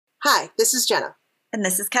Hi, this is Jenna. And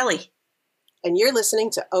this is Kelly. And you're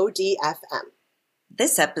listening to ODFM.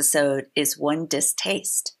 This episode is One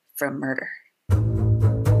Distaste from Murder.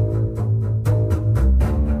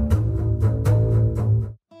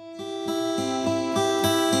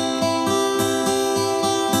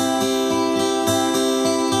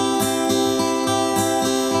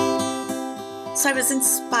 So I was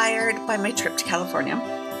inspired by my trip to California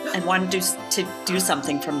and wanted to do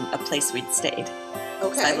something from a place we'd stayed.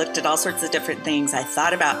 Okay. So I looked at all sorts of different things. I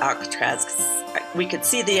thought about Alcatraz because we could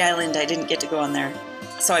see the island. I didn't get to go on there.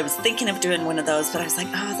 So I was thinking of doing one of those, but I was like,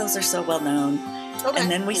 oh, those are so well known. Okay. And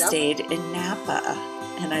then we stayed in Napa.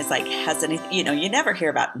 And I was like, has anything, you never hear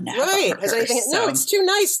about Napa. Right. Has anything, no, it's too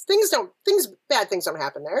nice. Bad things don't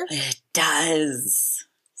happen there. It does.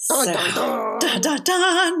 Dun, dun, dun. Dun, dun,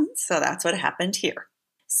 dun. So that's what happened here.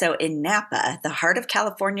 So in Napa, the heart of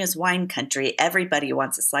California's wine country, everybody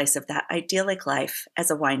wants a slice of that idyllic life as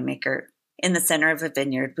a winemaker in the center of a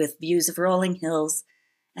vineyard with views of rolling hills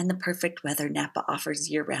and the perfect weather Napa offers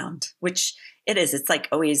year-round, which it is. It's like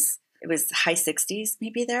always, it was high 60s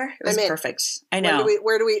maybe there. It was perfect. I know.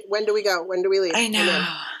 When do we go? When do we leave? I know.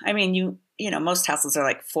 I mean, you know, most houses are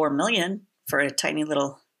like $4 million for a tiny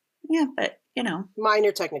little, but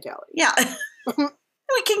minor technicality. Yeah.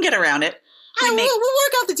 We can get around it. We'll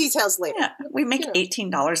work out the details later. Yeah, we make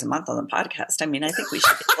 $18 a month on the podcast. I mean, I think we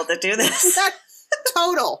should be able to do this.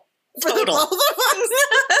 Total. For the both of us.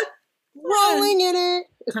 Rolling in it.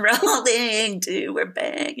 Rolling, dude, we're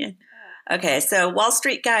banging. Okay, so Wall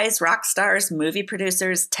Street guys, rock stars, movie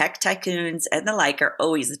producers, tech tycoons, and the like are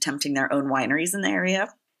always attempting their own wineries in the area.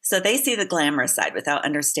 So they see the glamorous side without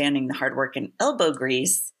understanding the hard work and elbow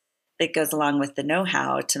grease that goes along with the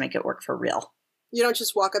know-how to make it work for real. You don't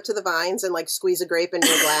just walk up to the vines and like squeeze a grape into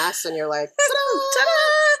a glass and you're like,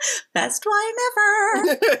 ta-da! Best wine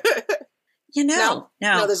ever. No,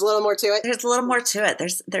 there's a little more to it. There's a little more to it.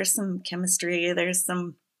 There's some chemistry. There's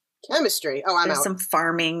some chemistry. Oh, there's out. Some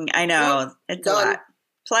farming. I know. Well, it's a lot.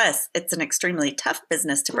 Plus, it's an extremely tough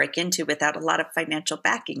business to break into without a lot of financial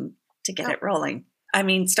backing to get it rolling. I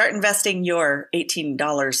mean, start investing your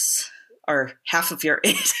 $18 or half of your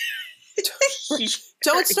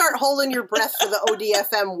Don't start holding your breath for the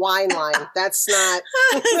ODFM wine line. That's not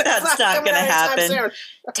not going to happen.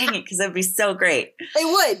 Dang it, because it would be so great. It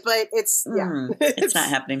would, but it's it's not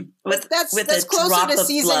happening. That's a closer drop to of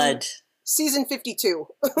blood. Season 52.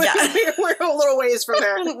 Yeah. We're a little ways from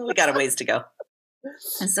there. We got a ways to go.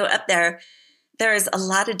 And so up there is a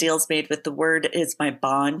lot of deals made with the word is my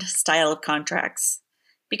bond style of contracts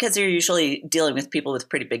because you're usually dealing with people with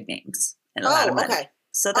pretty big names and a lot of money. Okay.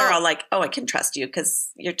 So they're all like, oh, I can trust you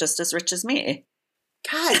because you're just as rich as me.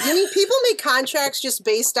 God, you mean people make contracts just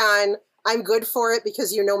based on I'm good for it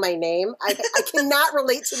because you know my name? I cannot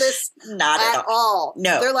relate to this Not at all.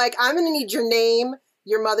 No. They're like, I'm going to need your name,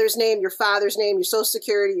 your mother's name, your father's name, your social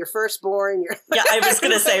security, your firstborn. Yeah, I was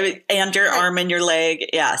going to say, and your arm and your leg.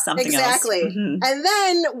 Yeah, something else. Exactly. Mm-hmm. And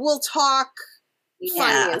then we'll talk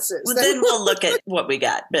finances. Well, then we'll look at what we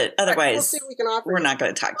got. But otherwise, we'll see what we can offer. We're not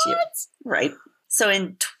going to talk to you. Right. So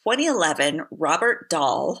in 2011, Robert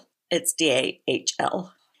Dahl, it's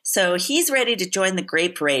D-A-H-L. So he's ready to join the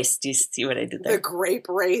grape race. Do you see what I did there? The grape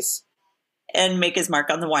race. And make his mark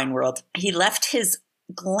on the wine world. He left his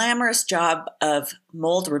glamorous job of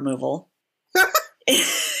mold removal in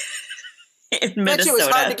Minnesota. Bet you it was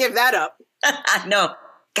hard to give that up. I know.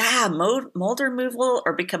 God, mold removal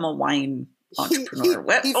or become a wine entrepreneur.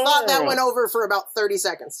 He thought that one over for about 30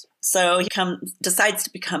 seconds. So he decides to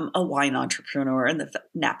become a wine entrepreneur in the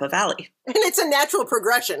Napa Valley. And it's a natural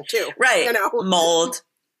progression, too. Right. Mold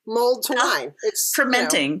to wine. It's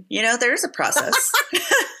fermenting. There's a process.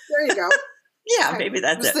 There you go. Yeah, maybe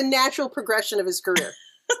that's it. It's the natural progression of his career.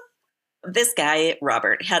 This guy,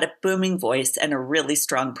 Robert, had a booming voice and a really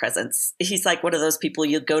strong presence. He's like one of those people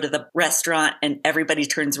you go to the restaurant and everybody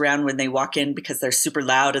turns around when they walk in because they're super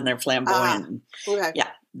loud and they're flamboyant. Okay. Yeah,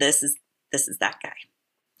 this is that guy.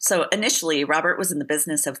 So initially, Robert was in the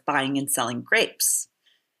business of buying and selling grapes,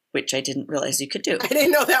 which I didn't realize you could do. I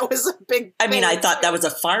didn't know that was a big I mean, I thought that was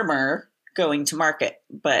a farmer going to market,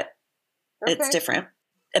 but it's different.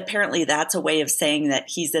 Apparently, that's a way of saying that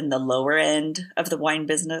he's in the lower end of the wine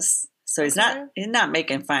business. So he's not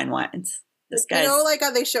making fine wines. This guy, like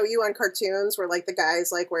how they show you on cartoons where like the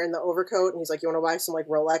guy's like wearing the overcoat and he's like, you want to buy some like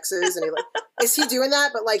Rolexes? And he like, is he doing that?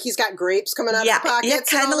 But like he's got grapes coming out of his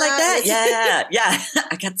pockets. Yeah, kind of like that. Yeah.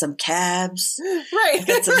 I got some cabs. Right. I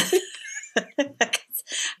got some.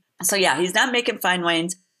 So yeah, he's not making fine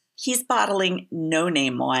wines. He's bottling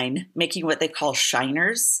no-name wine, making what they call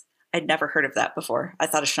shiners. I'd never heard of that before. I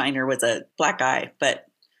thought a shiner was a black eye, but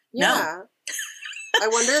no. I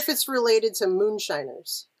wonder if it's related to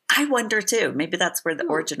moonshiners. I wonder too. Maybe that's where the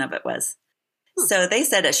origin of it was. So they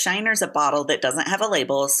said a shiner's a bottle that doesn't have a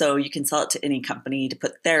label, so you can sell it to any company to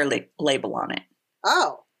put their label on it.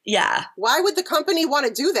 Oh. Yeah. Why would the company want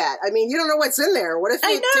to do that? I mean, you don't know what's in there. What if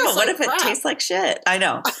it tastes like shit? I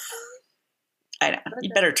know. I know.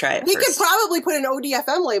 You better try it We first. could probably put an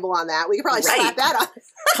ODFM label on that. We could probably slap that on.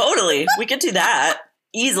 Totally. We could do that.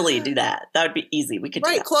 Easily do that. That would be easy. We could do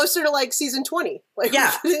that. Closer to like season 20. Like,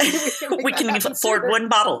 yeah. We can afford one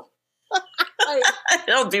bottle.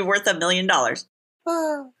 It'll be worth $1 million.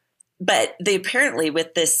 But apparently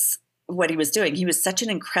with this, what he was doing, he was such an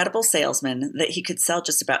incredible salesman that he could sell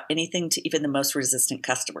just about anything to even the most resistant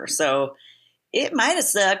customer. So it might have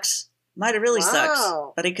sucked, might have really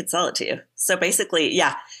sucked, but he could sell it to you. So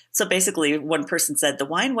basically, one person said the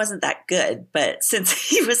wine wasn't that good, but since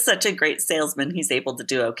he was such a great salesman, he's able to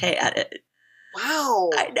do okay at it. Wow.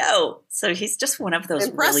 I know. So he's just one of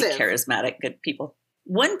those really charismatic, good people.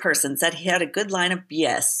 One person said he had a good line of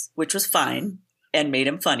BS, which was fine and made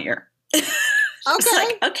him funnier. Okay.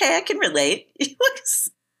 Like, okay, I can relate.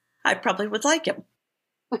 I probably would like him.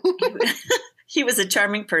 He was a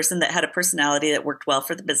charming person that had a personality that worked well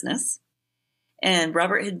for the business. And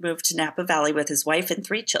Robert had moved to Napa Valley with his wife and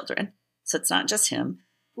 3 children. So it's not just him.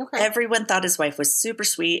 Okay. Everyone thought his wife was super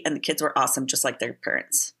sweet and the kids were awesome, just like their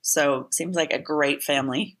parents. So seems like a great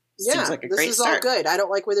family. Seems like a great start. All good. I don't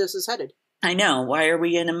like where this is headed. I know. Why are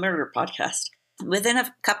we in a murder podcast? Within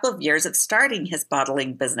a couple of years of starting his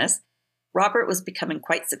bottling business, Robert was becoming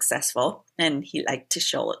quite successful, and he liked to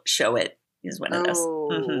show it. He's one of those.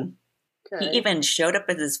 Mm-hmm. Okay. He even showed up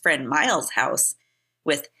at his friend Miles' house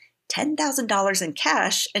with $10,000 in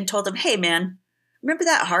cash and told him, hey, man, remember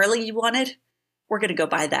that Harley you wanted? We're going to go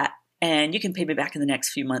buy that, and you can pay me back in the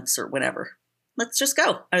next few months or whatever. Let's just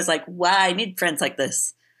go. I was like, wow, I need friends like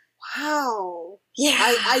this. Wow. Yeah.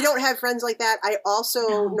 I don't have friends like that. I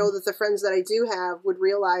also know that the friends that I do have would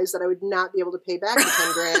realize that I would not be able to pay back the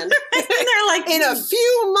 $10,000. They're like, in a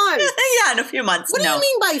few months. Yeah, in a few months. What do you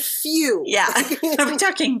mean by few? Yeah. I'm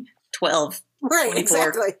talking 12, right, 24,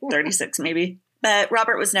 exactly. 36 maybe. But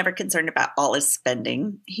Robert was never concerned about all his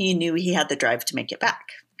spending. He knew he had the drive to make it back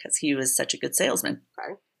because he was such a good salesman.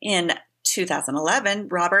 Okay. In 2011,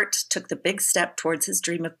 Robert took the big step towards his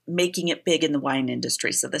dream of making it big in the wine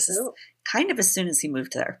industry. So this is kind of as soon as he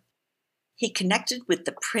moved there. He connected with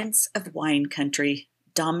the Prince of Wine Country,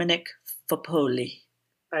 Dominic Fopoli.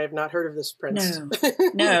 I have not heard of this prince.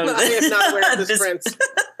 No. I am not aware of this prince.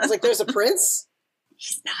 I was like, there's a prince?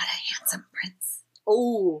 He's not a handsome prince.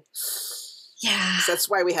 Oh. Yeah. So that's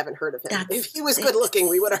why we haven't heard of him. If he was good looking,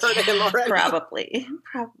 we would have heard of him already.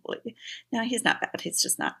 Probably. No, he's not bad. He's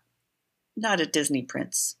just not a Disney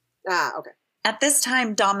prince. Ah, okay. At this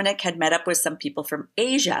time, Dominic had met up with some people from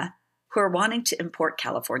Asia who were wanting to import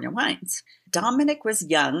California wines. Dominic was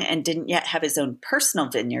young and didn't yet have his own personal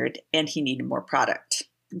vineyard, and he needed more product.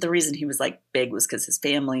 The reason he was big was because his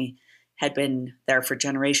family had been there for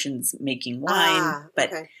generations making wine,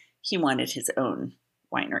 but he wanted his own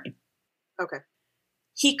winery. Okay.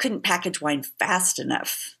 He couldn't package wine fast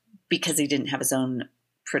enough because he didn't have his own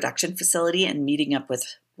production facility, and meeting up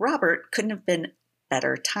with Robert couldn't have been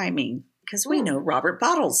better timing because we know Robert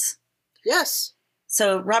bottles. Yes.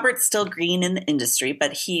 So Robert's still green in the industry,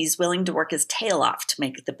 but he's willing to work his tail off to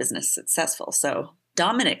make the business successful. So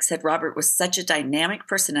Dominic said Robert was such a dynamic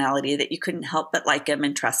personality that you couldn't help but like him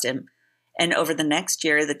and trust him. And over the next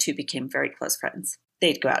year, the two became very close friends.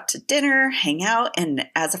 They'd go out to dinner, hang out, and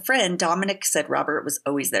as a friend, Dominic said Robert was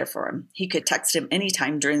always there for him. He could text him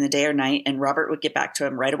anytime during the day or night, and Robert would get back to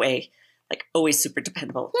him right away. Always super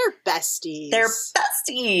dependable. They're besties. That's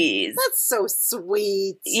so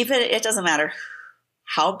sweet. Even, it doesn't matter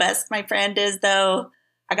how best my friend is, though.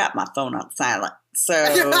 I got my phone on silent. So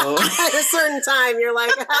at a certain time, you're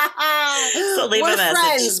like, so leave we're a message.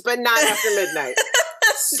 Friends, but not after midnight.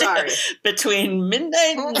 Sorry. Between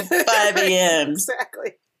midnight and 5 a.m.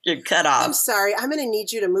 Exactly. You're cut off. I'm sorry. I'm going to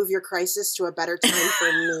need you to move your crisis to a better time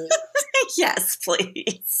for me. Yes,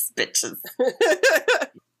 please, bitches.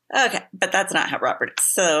 Okay, but that's not how Robert is.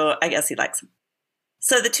 So I guess he likes him.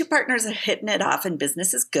 So the two partners are hitting it off and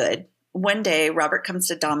business is good. One day, Robert comes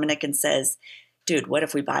to Dominic and says, dude, what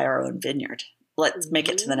if we buy our own vineyard? Let's make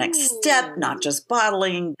it to the next step, not just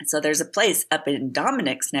bottling. So there's a place up in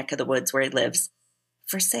Dominic's neck of the woods where he lives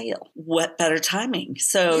for sale. What better timing?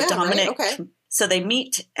 So So they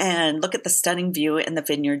meet and look at the stunning view in the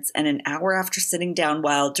vineyards. And an hour after sitting down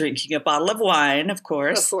while drinking a bottle of wine, of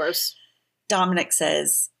course, Dominic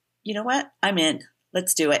says, you know what? I'm in.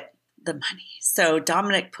 Let's do it. The money. So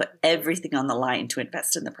Dominic put everything on the line to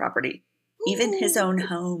invest in the property, even his own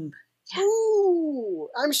home. Yeah. Ooh,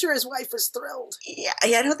 I'm sure his wife was thrilled. Yeah,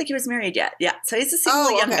 I don't think he was married yet. Yeah, so he's a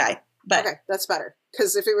single young guy. But okay, that's better.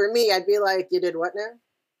 Because if it were me, I'd be like, you did what now?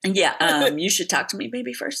 Yeah, you should talk to me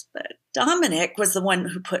maybe first. But Dominic was the one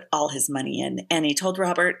who put all his money in. And he told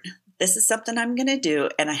Robert, this is something I'm going to do.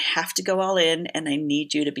 And I have to go all in. And I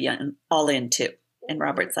need you to be all in too. And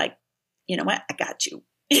Robert's like, you know what? I got you.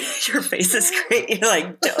 Your face is great. You're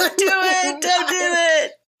like, don't do it. Don't do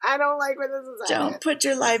it. I don't like where this is at. Don't put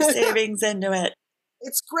your life savings into it.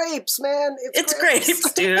 It's grapes, man. It's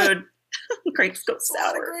grapes, dude. Grapes go sour. A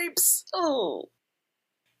lot of grapes. Oh.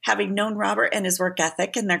 Having known Robert and his work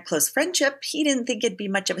ethic and their close friendship, he didn't think it'd be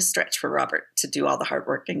much of a stretch for Robert to do all the hard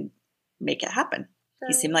work and make it happen.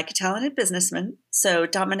 He seemed like a talented businessman, so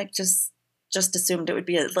Dominic just assumed it would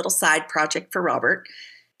be a little side project for Robert.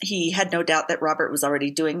 He had no doubt that Robert was already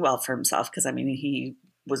doing well for himself because, I mean, he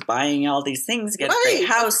was buying all these things, get a great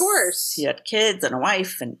house. Of course. He had kids and a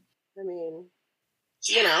wife. And I mean,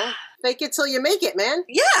 you know, fake it till you make it, man.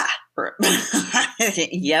 Yeah.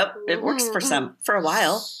 Yep. It works for a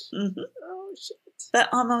while. Mm-hmm. Oh, shit. But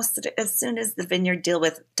almost as soon as the vineyard deal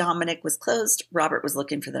with Dominic was closed, Robert was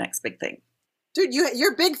looking for the next big thing. Dude,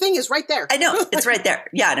 your big thing is right there. I know. It's right there.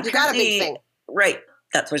 Yeah. And you got a big thing. Right.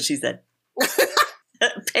 That's what she said.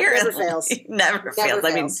 Apparently. Never fails. Never fails.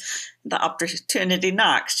 I mean, the opportunity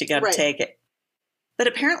knocks. You got to take it. But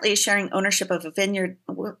apparently sharing ownership of a vineyard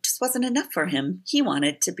just wasn't enough for him. He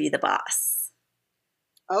wanted to be the boss.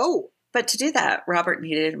 Oh. But to do that, Robert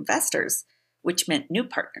needed investors, which meant new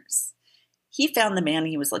partners. He found the man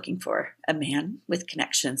he was looking for, a man with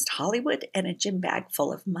connections to Hollywood and a gym bag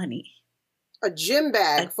full of money. A gym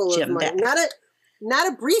bag full of money. Not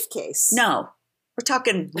a briefcase. No. We're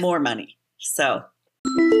talking more money. So.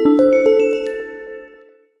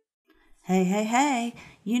 Hey.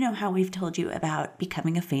 You know how we've told you about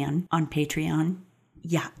becoming a fan on Patreon?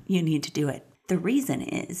 Yeah, you need to do it. The reason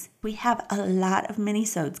is we have a lot of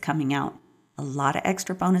mini-sodes coming out, a lot of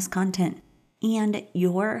extra bonus content, and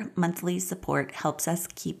your monthly support helps us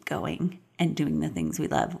keep going and doing the things we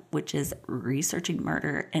love, which is researching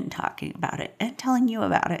murder and talking about it and telling you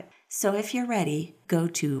about it. So if you're ready, go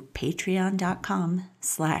to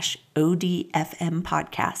patreon.com/ODFM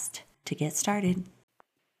podcast to get started.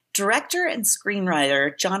 Director and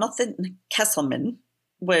screenwriter Jonathan Kesselman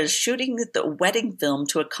was shooting the wedding film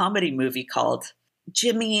to a comedy movie called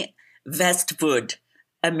Jimmy Westwood,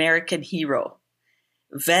 American Hero.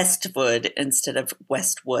 Westwood instead of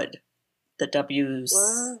Westwood. The W's,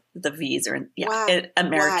 the V's are in,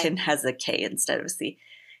 American has a K instead of a C.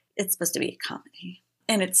 It's supposed to be a comedy.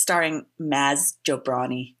 And it's starring Maz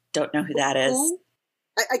Jobrani. Don't know who that is.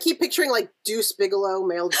 I keep picturing like Deuce Bigelow,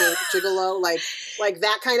 male gigolo, like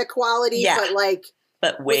that kind of quality,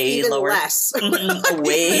 but way even lower. Less.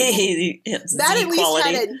 Way that at least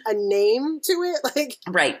quality. Had a name to it,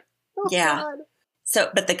 right. Oh yeah. God.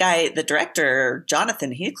 So, but the director,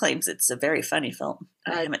 Jonathan, he claims it's a very funny film.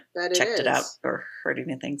 I haven't checked it out or heard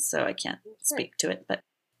anything, so I can't speak to it. But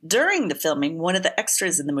during the filming, one of the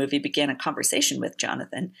extras in the movie began a conversation with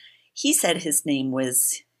Jonathan. He said his name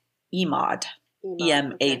was Emad.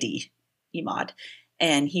 E-M-A-D, Emad,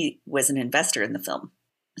 and he was an investor in the film.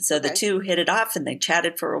 So the two hit it off, and they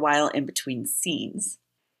chatted for a while in between scenes.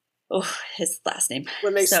 Oh, his last name.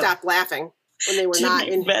 When they stopped laughing, when they were not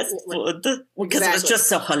in Westwood, because it was just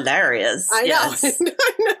so hilarious. I know, yes. I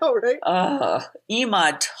know, right?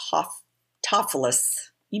 Emad Topoulos,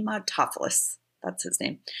 that's his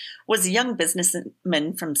name, was a young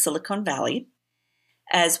businessman from Silicon Valley,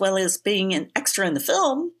 as well as being an extra in the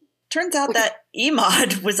film. Turns out that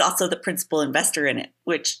Emad was also the principal investor in it,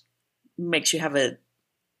 which makes you have an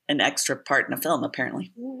extra part in a film,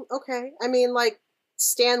 apparently. Okay. I mean, like,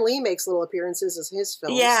 Stan Lee makes little appearances as his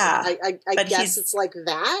films. Yeah. I guess it's like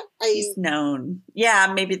that. He's known.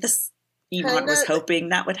 Yeah, maybe this Emad was hoping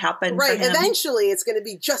that would happen. Right. For him. Eventually, it's going to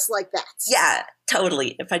be just like that. Yeah,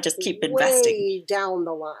 totally. If I just keep investing. Way down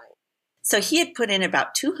the line. So he had put in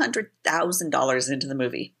about $200,000 into the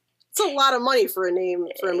movie. It's a lot of money for a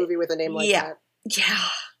movie with a name like that. Yeah,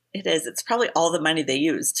 it is. It's probably all the money they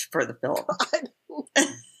used for the film.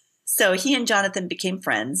 So he and Jonathan became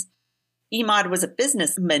friends. Emad was a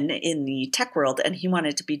businessman in the tech world, and he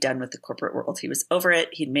wanted to be done with the corporate world. He was over it.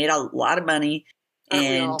 He'd made a lot of money.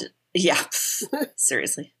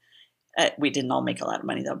 Seriously. We didn't all make a lot of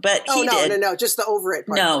money, though. But he did. No. Just the over it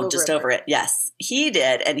part. No, just over it. Yes. He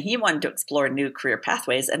did. And he wanted to explore new career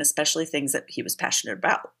pathways and especially things that he was passionate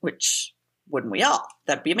about, which wouldn't we all?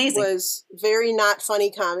 That'd be amazing. Was very not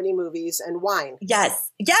funny comedy movies and wine.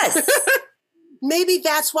 Yes. Maybe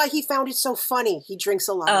that's why he found it so funny. He drinks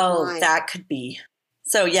a lot of wine. Oh, that could be.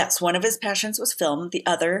 So, yes, one of his passions was film. The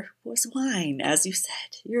other was wine, as you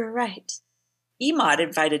said. You're right. Emad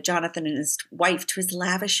invited Jonathan and his wife to his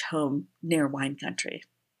lavish home near wine country.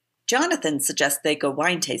 Jonathan suggests they go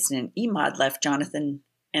wine tasting, and Emad left Jonathan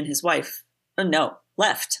and his wife. Oh, no,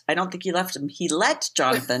 left. I don't think he left him. He let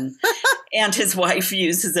Jonathan and his wife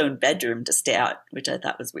use his own bedroom to stay out, which I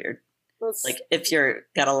thought was weird. Like, if you're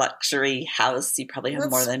got a luxury house, you probably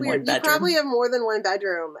have more than one bedroom. You probably have more than one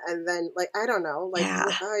bedroom, and then, like, I don't know. Like, yeah.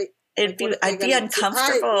 I'd be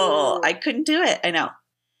uncomfortable. I couldn't do it. I know.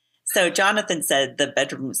 So Jonathan said the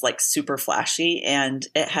bedroom was, like, super flashy, and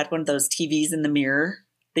it had one of those TVs in the mirror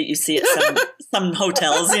that you see at some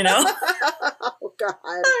hotels, you know? Oh, God.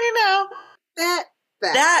 I know. That.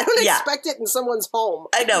 I don't expect it in someone's home.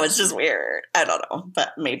 I know. It's just weird. I don't know,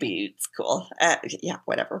 but maybe it's cool. Yeah,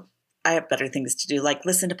 whatever. I have better things to do, like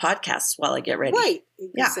listen to podcasts while I get ready. Right.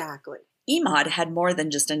 Exactly. Yeah. Emad had more than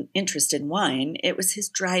just an interest in wine. It was his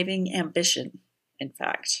driving ambition, in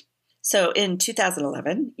fact. So in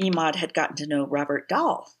 2011, Emad had gotten to know Robert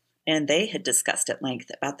Dahl, and they had discussed at length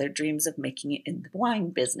about their dreams of making it in the wine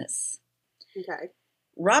business. Okay.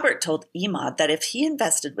 Robert told Emad that if he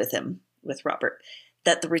invested with Robert,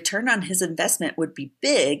 that the return on his investment would be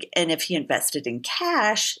big, and if he invested in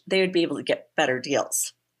cash, they would be able to get better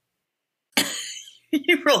deals.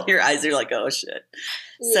 You roll your eyes, you're like, oh, shit.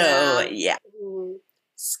 Yeah. So, yeah.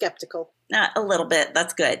 Skeptical. A little bit.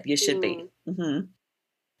 That's good. You should be. Mm-hmm.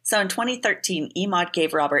 So in 2013, Emad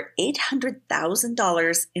gave Robert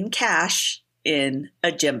 $800,000 in cash in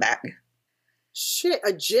a gym bag. Shit,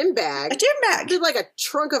 a gym bag? A gym bag. It's like a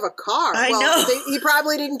trunk of a car. I know. He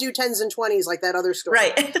probably didn't do 10s and 20s like that other story.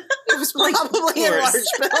 Right. It was probably in large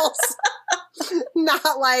bills.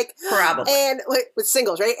 Not like... Probably. And with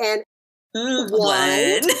singles, right? And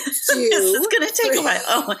one, two, this is going to take a while.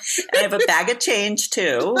 Oh, and I have a bag of change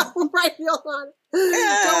too. Right, hold on. Don't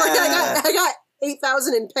worry, I got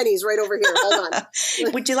 8,000 in pennies right over here. Hold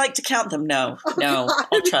on. Would you like to count them? No,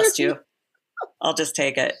 I'll trust you. I'll just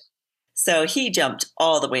take it. So he jumped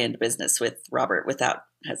all the way into business with Robert without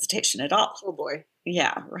hesitation at all. Oh boy.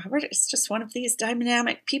 Yeah, Robert is just one of these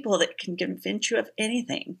dynamic people that can convince you of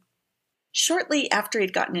anything. Shortly after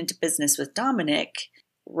he'd gotten into business with Dominic,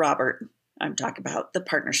 Robert, I'm talking about, the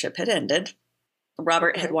partnership had ended.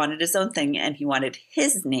 Robert had wanted his own thing, and he wanted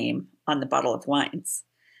his name on the bottle of wines.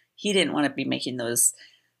 He didn't want to be making those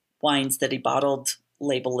wines that he bottled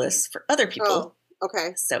labelless for other people. Oh,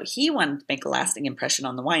 okay. So he wanted to make a lasting impression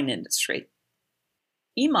on the wine industry.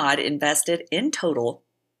 Emad invested in total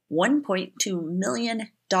 $1.2 million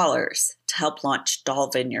to help launch Dahl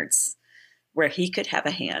Vineyards, where he could have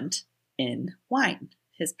a hand in wine,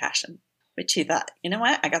 his passion. Which he thought, you know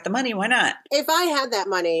what? I got the money. Why not? If I had that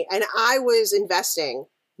money and I was investing,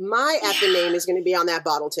 my effing name is going to be on that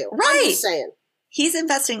bottle too. Right. I'm just saying. He's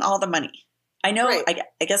investing all the money. I know. Right.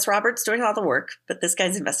 I guess Robert's doing all the work, but this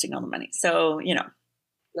guy's investing all the money. So, you know.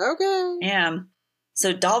 Okay. Yeah.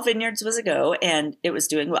 So Dahl Vineyards was a go, and it was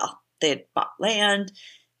doing well. They had bought land.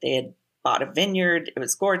 They had bought a vineyard. It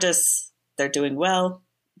was gorgeous. They're doing well.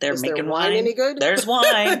 They're making wine. Any good? There's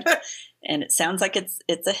wine. And it sounds like it's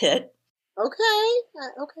a hit. Okay.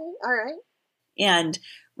 Okay. All right. And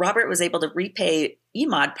Robert was able to repay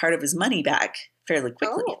Emad part of his money back fairly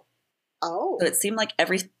quickly. Oh. So it seemed like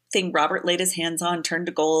everything Robert laid his hands on turned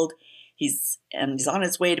to gold. He's on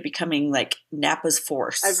his way to becoming like Napa's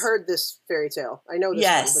force. I've heard this fairy tale. I know this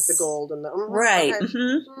one with the gold and the... Right. Okay.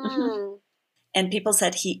 Mm-hmm. And people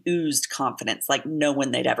said he oozed confidence like no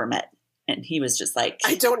one they'd ever met. And he was just like...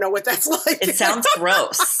 I don't know what that's like. It sounds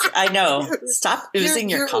gross. I know. Stop oozing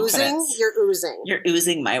your confidence. You're oozing. You're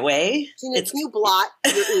oozing my way. Can you blot?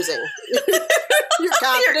 You're oozing. Your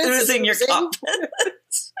confidence. You're oozing your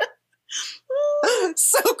confidence.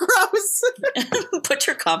 So gross. Put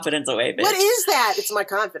your confidence away, bitch. What is that? It's my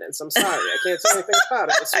confidence. I'm sorry. I can't say anything about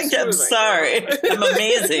it. I'm sorry. I'm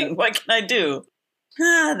amazing. What can I do?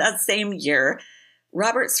 That same year,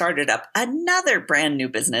 Robert started up another brand new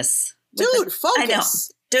business. Dude, focus. I know.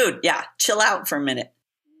 Dude, yeah. Chill out for a minute.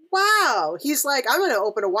 Wow. He's like, I'm going to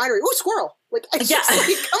open a winery. Ooh, squirrel. Like, yeah.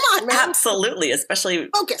 Like, come on, man. Absolutely. Especially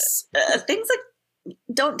focus. Things like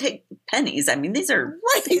don't take pennies. I mean, these are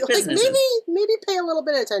big businesses. Like maybe pay a little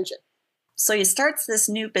bit of attention. So he starts this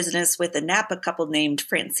new business with a Napa couple named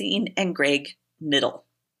Francine and Greg Niddle.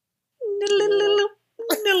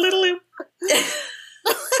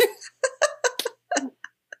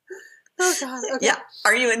 Oh, God. Okay. Yeah.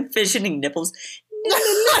 Are you envisioning nipples? No.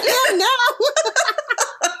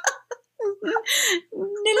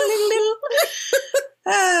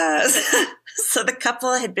 So the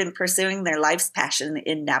couple had been pursuing their life's passion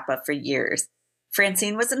in Napa for years.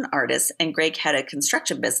 Francine was an artist, and Greg had a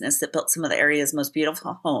construction business that built some of the area's most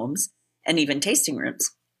beautiful homes and even tasting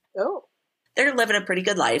rooms. Oh. They're living a pretty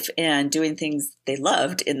good life and doing things they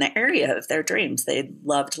loved in the area of their dreams. They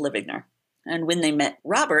loved living there. And when they met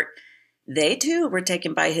Robert, they too were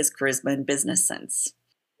taken by his charisma and business sense.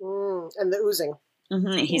 And the oozing.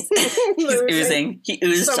 Mm-hmm. He's oozing. He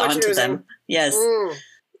oozed so onto oozing. Them. Yes.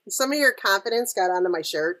 Some of your confidence got onto my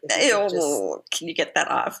shirt. Can you get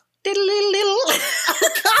that off? Oh,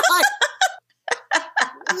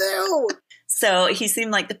 God. No. So he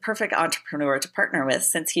seemed like the perfect entrepreneur to partner with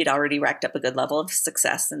since he'd already racked up a good level of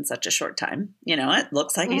success in such a short time. You know, it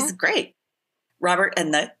looks like he's great. Robert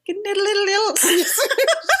and the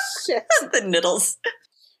the Niddles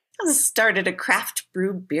started a craft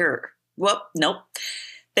brew beer. Well, nope.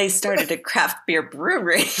 They started a craft beer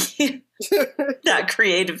brewery that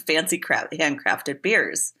created fancy handcrafted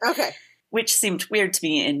beers. Okay. Which seemed weird to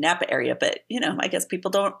me in Napa area, but, you know, I guess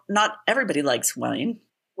not everybody likes wine.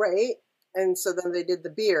 Right. And so then they did the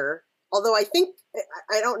beer. Although I think,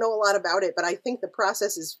 I don't know a lot about it, but I think the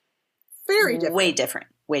process is very different.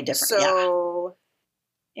 Way different. So.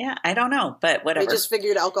 Yeah, I don't know, but whatever. They just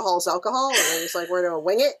figured alcohol is alcohol, and they're just like, we're going to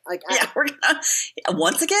wing it. Like, we're gonna,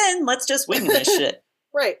 once again, let's just wing this shit.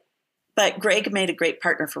 Right. But Greg made a great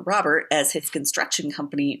partner for Robert as his construction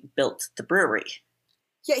company built the brewery.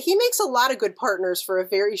 Yeah, he makes a lot of good partners for a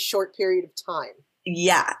very short period of time.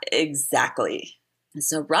 Yeah, exactly.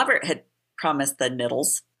 So Robert had promised the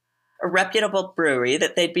Niddles a reputable brewery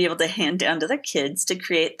that they'd be able to hand down to their kids to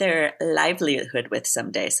create their livelihood with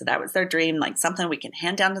someday. So that was their dream, like something we can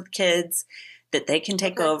hand down to the kids that they can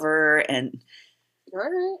take over. And all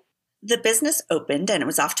right. The business opened and it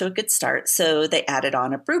was off to a good start. So they added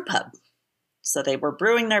on a brew pub. So they were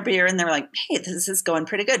brewing their beer and they were like, hey, this is going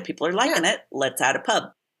pretty good. People are liking it. Let's add a pub.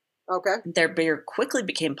 Okay. Their beer quickly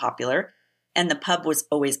became popular and the pub was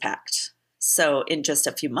always packed. So in just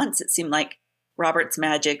a few months, it seemed like Robert's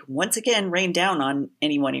magic once again rained down on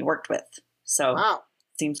anyone he worked with. So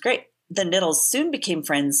Seems great. The Niddles soon became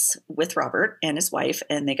friends with Robert and his wife,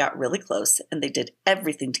 and they got really close, and they did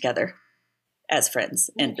everything together as friends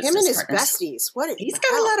and business him and his partners. He's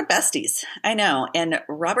got a lot of besties. I know. And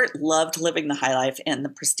Robert loved living the high life and the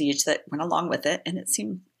prestige that went along with it. And it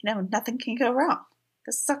seemed, nothing can go wrong.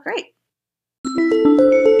 This is so great.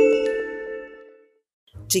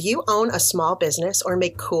 Do you own a small business or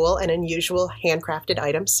make cool and unusual handcrafted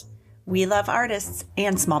items? We love artists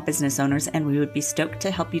and small business owners, and we would be stoked to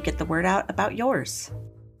help you get the word out about yours.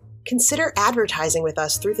 Consider advertising with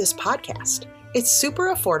us through this podcast. It's super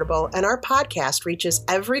affordable, and our podcast reaches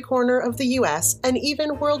every corner of the U.S. and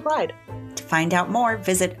even worldwide. To find out more,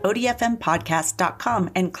 visit odfmpodcast.com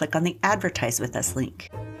and click on the Advertise with Us link.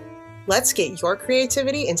 Let's get your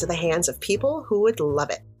creativity into the hands of people who would love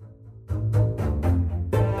it.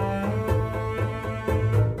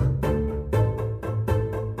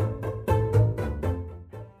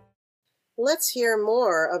 Let's hear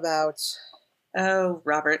more about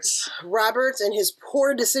Robert and his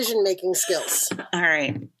poor decision-making skills. All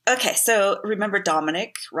right. Okay, so remember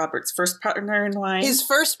Dominic, Robert's first partner in wine? His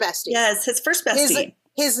first bestie. Yes, his first bestie.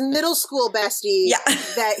 His middle school bestie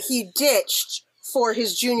that he ditched for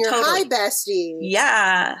his junior high bestie.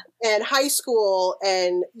 Yeah. And high school,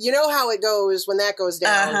 and you know how it goes when that goes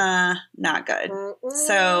down. Uh-huh. Not good. Mm-mm.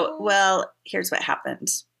 So, here's what happened.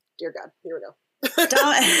 Dear God, here we go.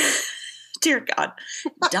 Dear God.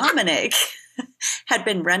 Dominic had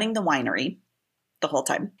been running the winery the whole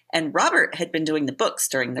time, and Robert had been doing the books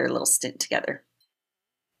during their little stint together.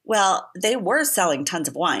 Well, they were selling tons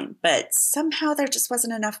of wine, but somehow there just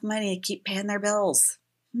wasn't enough money to keep paying their bills.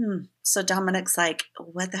 So Dominic's like,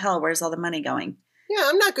 what the hell? Where's all the money going? Yeah,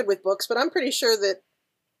 I'm not good with books, but I'm pretty sure that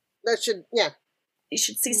should, You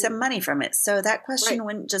should see some money from it. So that question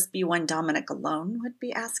wouldn't just be one Dominic alone would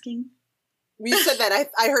be asking. You said that.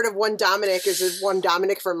 I heard of one Dominic. Is it one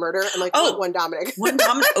Dominic for murder? I'm like, one Dominic. One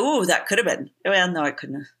Dominic. Oh, that could have been. Well, no, it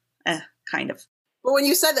couldn't have. Kind of. But when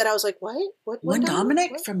you said that, I was like, what? One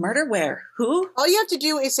Dominic for murder? Where? Who? All you have to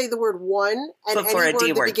do is say the word one and before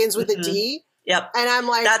any word that begins with a D. Yep. And I'm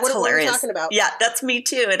like, that's what are you hilarious. talking about? Yeah, that's me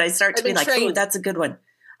too. And I start to be like, oh, that's a good one.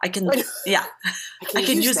 I can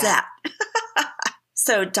use that.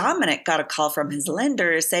 So Dominic got a call from his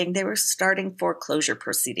lender saying they were starting foreclosure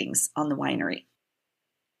proceedings on the winery.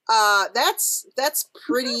 That's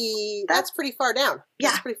pretty far down. Yeah.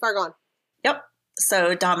 That's pretty far gone. Yep.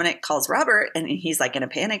 So Dominic calls Robert and he's like in a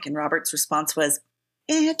panic, and Robert's response was,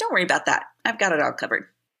 don't worry about that. I've got it all covered.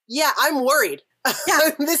 Yeah, I'm worried. Yeah.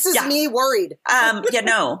 This is me worried.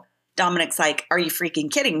 No. Dominic's like, are you freaking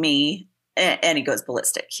kidding me? And he goes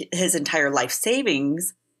ballistic. His entire life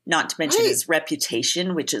savings not to mention his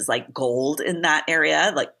reputation, which is like gold in that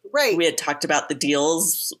area. Like we had talked about the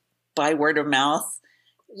deals by word of mouth.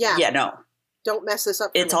 Yeah. Yeah, no. Don't mess this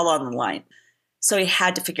up. It's all on the line. So he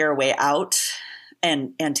had to figure a way out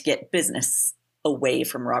and to get business away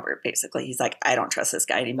from Robert, basically. He's like, I don't trust this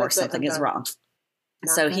guy anymore. Something is wrong.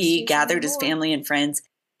 So he gathered his family and friends,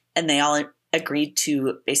 and they all agreed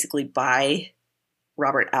to basically buy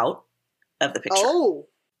Robert out of the picture. Oh.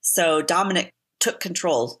 So Dominic took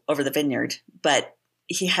control over the vineyard, but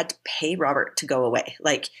he had to pay Robert to go away.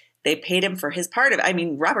 Like, they paid him for his part of it. I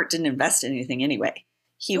mean, Robert didn't invest in anything anyway.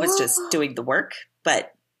 He was just doing the work,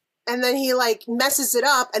 but... And then he, like, messes it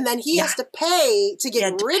up, and then he has to pay to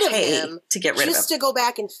get rid of him. To get rid of him. Just to go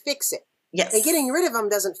back and fix it. Yes. And getting rid of him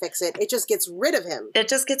doesn't fix it. It just gets rid of him. It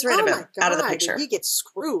just gets rid of him out of the picture. He gets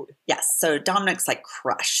screwed. Yes. So Dominic's, like,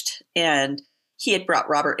 crushed. And he had brought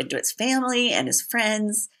Robert into his family and his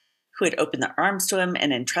friends, who had opened their arms to him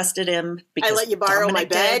and entrusted him. Because I let you borrow my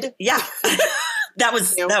bed? Yeah. that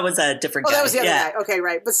was a different guy. Oh, that was the other guy. Okay,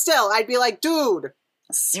 right. But still, I'd be like, dude.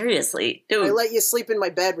 Seriously, dude. I let you sleep in my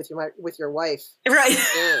bed with your wife. Right.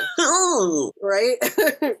 Yeah. Right?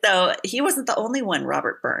 So he wasn't the only one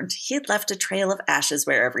Robert burned. He had left a trail of ashes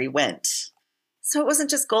wherever he went. So it wasn't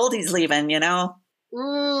just gold he's leaving, you know?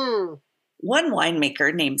 One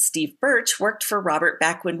winemaker named Steve Birch worked for Robert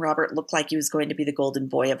back when Robert looked like he was going to be the golden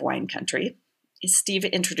boy of wine country. Steve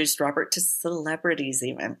introduced Robert to celebrities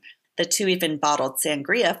even. The two even bottled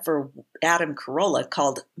sangria for Adam Carolla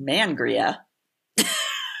called Mangria.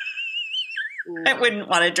 I wouldn't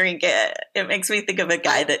want to drink it. It makes me think of a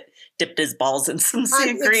guy that dipped his balls in some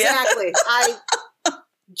sangria. Exactly.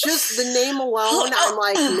 Just the name alone, I'm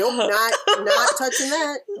like, nope, not touching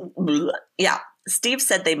that. Yeah. Steve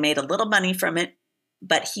said they made a little money from it,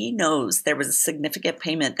 but he knows there was a significant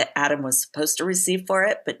payment that Adam was supposed to receive for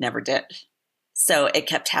it, but never did. So it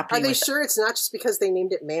kept happening. Are they sure it's not just because they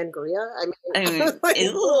named it Mangria? I mean like,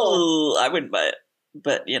 I wouldn't buy it,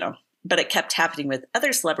 but you know. But it kept happening with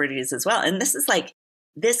other celebrities as well. And this is like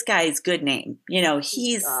this guy's good name. You know,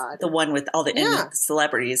 he's the one with all the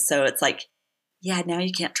celebrities. So it's like, yeah, now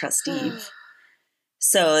you can't trust Steve.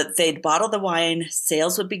 So they'd bottle the wine,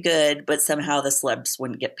 sales would be good, but somehow the celebs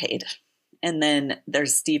wouldn't get paid. And then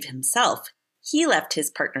there's Steve himself. He left his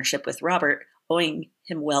partnership with Robert, owing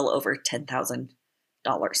him well over $10,000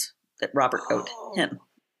 that Robert owed him.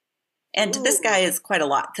 And this guy is quite a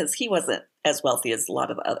lot because he wasn't as wealthy as a lot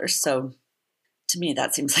of the others. So to me,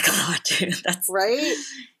 that seems like a lot too. That's right. Yeah.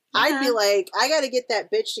 I'd be like, I got to get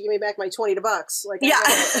that bitch to give me back my $20. Like,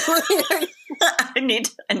 I need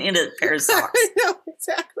a pair of socks. I know,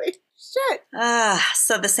 exactly. Shit.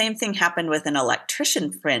 So the same thing happened with an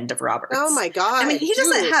electrician friend of Robert's. Oh my God. I mean, he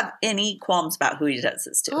doesn't have any qualms about who he does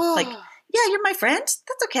this to. Like, yeah, you're my friend.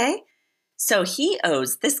 That's okay. So he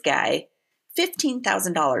owes this guy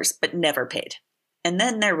 $15,000, but never paid. And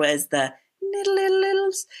then there was the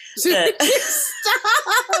Niddles. Stop.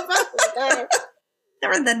 There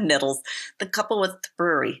were the Niddles, the couple with the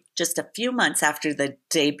brewery. Just a few months after the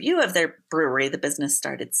debut of their brewery, the business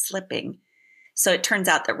started slipping. So it turns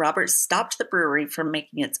out that Robert stopped the brewery from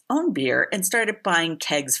making its own beer and started buying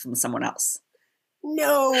kegs from someone else.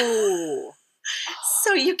 No.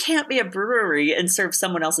 So you can't be a brewery and serve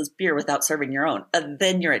someone else's beer without serving your own.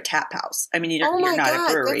 Then you're a tap house. I mean, you're not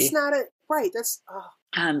a brewery. That's not right. That's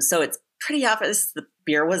so it's pretty obvious the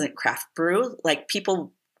beer wasn't craft brew. Like,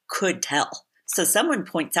 people could tell. So someone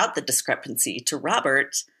points out the discrepancy to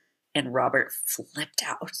Robert, and Robert flipped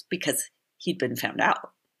out because he'd been found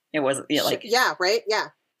out. It wasn't yeah, right, yeah.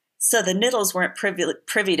 So the Niddles weren't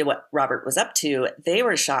privy to what Robert was up to. They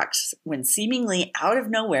were shocked when, seemingly out of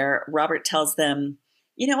nowhere, Robert tells them,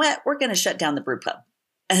 you know what, we're going to shut down the brew pub.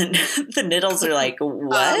 And the Niddles are like,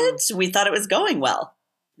 what? We thought it was going well.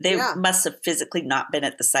 They must have physically not been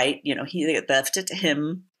at the site. You know, he left it to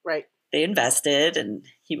him. Right. They invested, and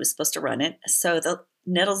he was supposed to run it. So the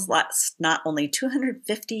Niddles lost not only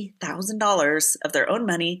 $250,000 of their own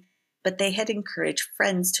money, but they had encouraged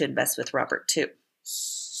friends to invest with Robert too.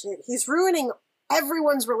 Shit, he's ruining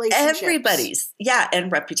everyone's relationships. Everybody's,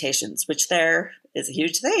 and reputations, which there is a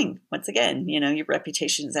huge thing. Once again, you know, your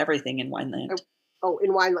reputation is everything in wineland. Oh,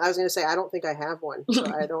 in wine, I was going to say, I don't think I have one. So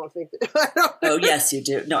I don't think that. Oh, yes, you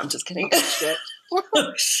do. No, I'm just kidding. Oh, shit.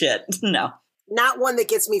 Oh, shit. No. Not one that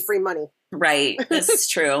gets me free money. Right. This is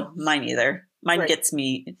true. Mine either. Mine gets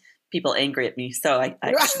me, people angry at me. So I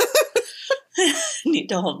need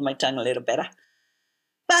to hold my tongue a little better.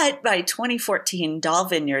 But by 2014, Dahl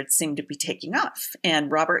Vineyards seemed to be taking off, and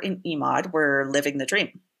Robert and Emad were living the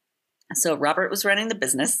dream. So Robert was running the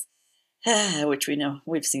business, which we know,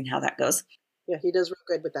 we've seen how that goes. Yeah, he does real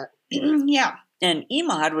good with that. Yeah. And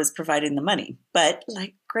Emad was providing the money. But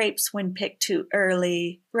like grapes when picked too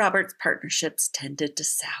early, Robert's partnerships tended to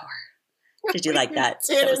sour. Did you like that?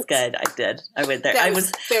 That was good. I did. I went there. That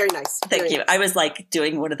was very nice. Thank very you. nice. I was like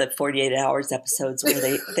doing one of the 48 Hours episodes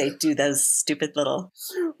where they do those stupid little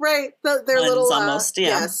right. Their little almost,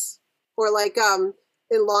 yeah. Yes. Or like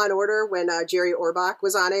in Law and Order when Jerry Orbach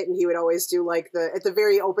was on it, and he would always do like at the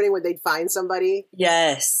very opening when they'd find somebody.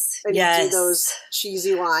 Yes. And he'd do those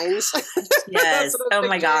cheesy lines. Yes. Oh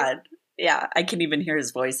my God. Yeah. I can even hear his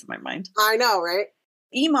voice in my mind. I know, right?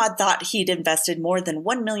 Emad thought he'd invested more than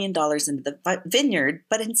 $1 million into the vineyard,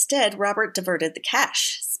 but instead Robert diverted the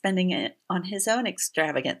cash, spending it on his own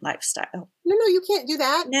extravagant lifestyle. No, you can't do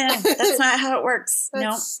that. No, that's not how it works.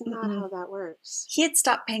 That's not how that works. He had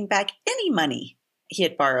stopped paying back any money he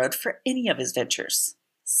had borrowed for any of his ventures.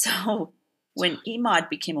 So when Emad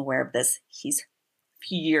became aware of this, he's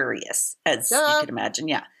furious, as you could imagine.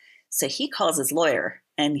 Yeah. So he calls his lawyer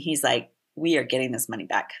and he's like, we are getting this money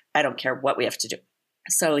back. I don't care what we have to do.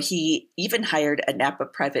 So he even hired a Napa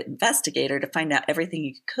private investigator to find out everything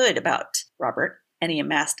he could about Robert, and he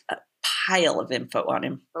amassed a pile of info on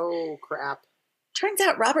him. Oh, crap. Turns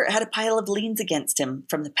out Robert had a pile of liens against him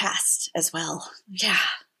from the past as well. Yeah.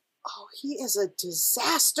 Oh, he is a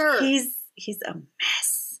disaster. He's a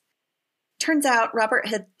mess. Turns out Robert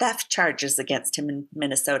had theft charges against him in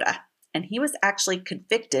Minnesota, and he was actually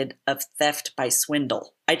convicted of theft by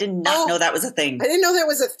swindle. I did not know that was a thing. I didn't know that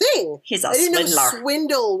was a thing. He's a swindler. I didn't know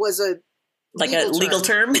swindle was a legal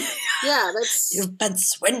term. Yeah, that's... You've been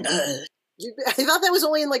swindled. I thought that was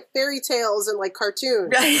only in like fairy tales and like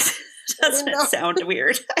cartoons. Right. Doesn't sound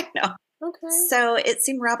weird. I know. Okay. So it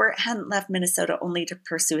seemed Robert hadn't left Minnesota only to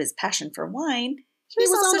pursue his passion for wine. He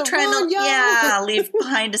was also trying to leave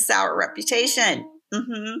behind a sour reputation.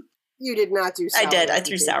 Mm-hmm. You did not do sour. I did. I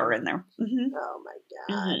threw sour in there. Mm-hmm. Oh,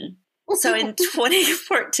 my God. Mm-hmm. So in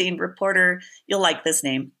 2014, reporter, you'll like this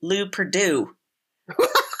name, Lou Perdue.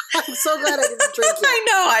 I'm so glad I didn't drink it. I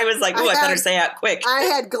know. I was like, I better say it quick. I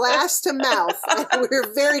had glass to mouth. We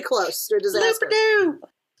were very close to a disaster. Lou Perdue.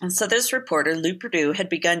 And so this reporter, Lou Perdue, had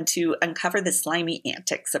begun to uncover the slimy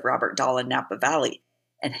antics of Robert Dahl in Napa Valley,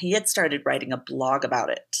 and he had started writing a blog about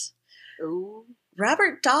it. Ooh.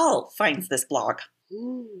 Robert Dahl finds this blog,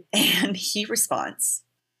 and he responds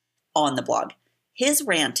on the blog. His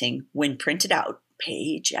ranting, when printed out,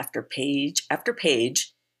 page after page after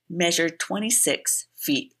page, measured 26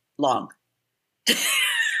 feet long.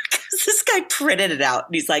 This guy printed it out,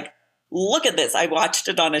 and he's like, look at this. I watched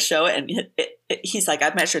it on a show, and he's like,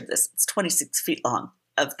 I measured this. It's 26 feet long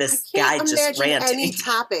of this guy just ranting. Any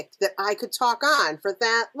topic that I could talk on for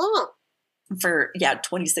that long. For,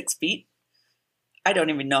 26 feet. I don't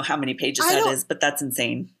even know how many pages that is, but that's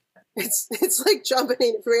insane. It's like jumping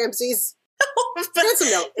in Ramsey's ransom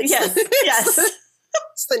note. Yes.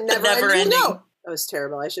 It's the never-ending note. That was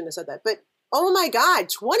terrible. I shouldn't have said that. But, oh my God,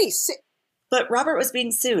 26. But Robert was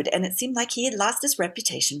being sued, and it seemed like he had lost his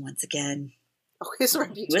reputation once again. Oh, his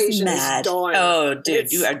reputation is done. Oh,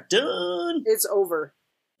 dude, you are done. It's over.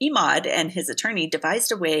 Emad and his attorney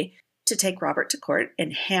devised a way to take Robert to court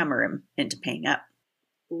and hammer him into paying up.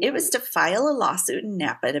 Ooh. It was to file a lawsuit in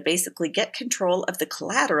Napa to basically get control of the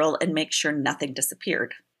collateral and make sure nothing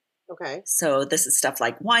disappeared. Okay. So this is stuff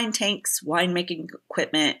like wine tanks, winemaking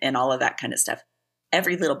equipment, and all of that kind of stuff.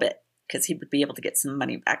 Every little bit, because he would be able to get some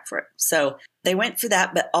money back for it. So they went for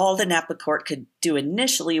that, but all the Napa court could do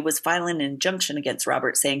initially was file an injunction against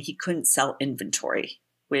Robert saying he couldn't sell inventory,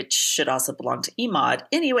 which should also belong to Emad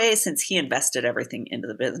anyway, since he invested everything into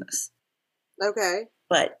the business. Okay.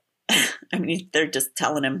 But, I mean, they're just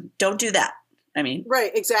telling him, don't do that. I mean.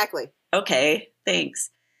 Right, exactly. Okay,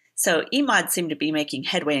 thanks. So Emad seemed to be making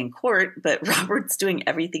headway in court, but Robert's doing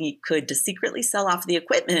everything he could to secretly sell off the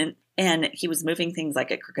equipment, and he was moving things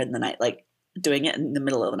like a crook in the night, like doing it in the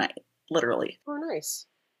middle of the night, literally. Oh, nice.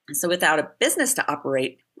 So without a business to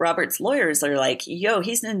operate, Robert's lawyers are like, yo,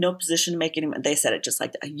 he's in no position to make any money. They said it just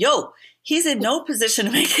like that. Yo, he's in no position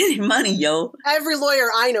to make any money, yo. Every lawyer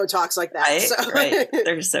I know talks like that. Right, so. Right.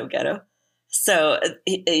 They're so ghetto. So,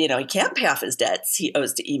 he can't pay off his debts he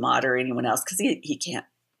owes to Emad or anyone else because he can't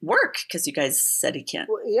work because you guys said he can't.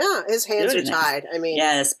 Well, yeah, his hands are tied. I mean.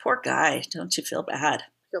 Yes, poor guy. Don't you feel bad?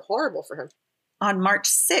 I feel horrible for him. On March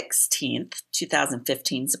 16th,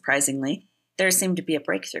 2015, surprisingly, there seemed to be a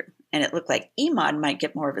breakthrough, and it looked like Emad might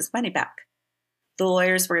get more of his money back. The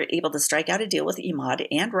lawyers were able to strike out a deal with Emad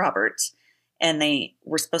and Robert, and they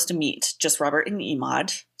were supposed to meet, just Robert and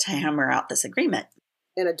Emad, to hammer out this agreement.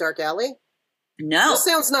 In a dark alley? No. This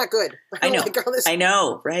sounds not good. I know. I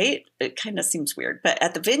know, right? It kind of seems weird. But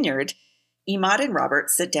at the vineyard, Emad and Robert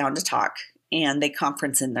sit down to talk, and they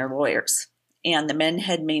conference in their lawyers. And the men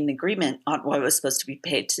had made an agreement on what was supposed to be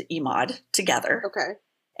paid to Emad together. Okay.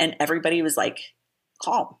 And everybody was like,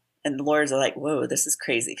 calm. And the lawyers are like, whoa, this is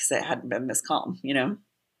crazy because it hadn't been this calm, you know?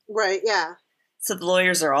 Right, yeah. So the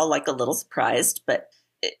lawyers are all like a little surprised, but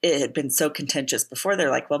it had been so contentious before.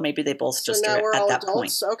 They're like, well, maybe they both just now are we're at all that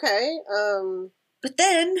adults. point. Okay. But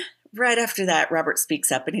then right after that, Robert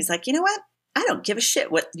speaks up and he's like, you know what? I don't give a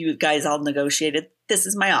shit what you guys all negotiated. This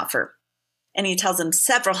is my offer. And he tells them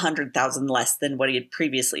several $100,000 less than what he had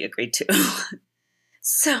previously agreed to.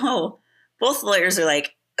 So both lawyers are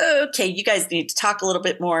like, okay, you guys need to talk a little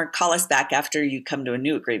bit more. Call us back after you come to a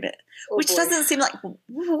new agreement. Which doesn't seem like,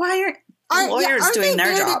 why aren't lawyers doing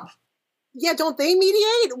their job? Yeah, don't they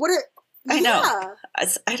mediate? I know.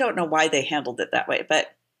 I don't know why they handled it that way. But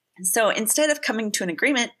so instead of coming to an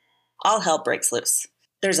agreement, all hell breaks loose.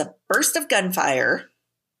 There's a burst of gunfire.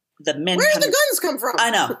 The men Where did the guns come from?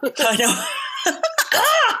 I know.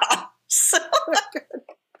 So,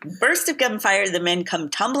 burst of gunfire. The men come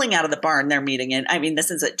tumbling out of the barn they're meeting in. I mean,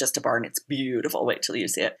 this isn't just a barn. It's beautiful. Wait till you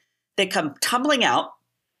see it. They come tumbling out.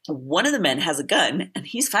 One of the men has a gun, and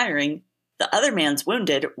he's firing. The other man's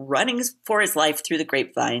wounded, running for his life through the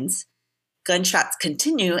grapevines. Gunshots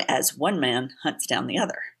continue as one man hunts down the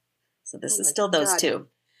other. So this is still those two.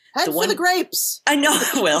 Head for the grapes. I know.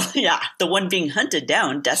 Well, yeah. The one being hunted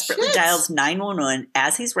down desperately dials 911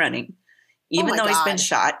 as he's running. Even though he's been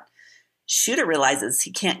shot, shooter realizes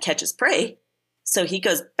he can't catch his prey. So he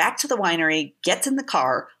goes back to the winery, gets in the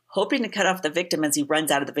car, hoping to cut off the victim as he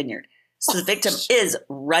runs out of the vineyard. So the victim is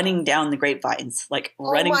running down the grapevines, like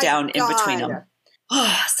running down in between them.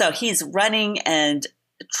 So he's running and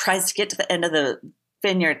tries to get to the end of the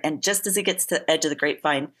vineyard, and just as he gets to the edge of the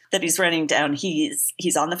grapevine that he's running down, he's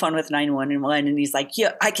on the phone with 911, and he's like,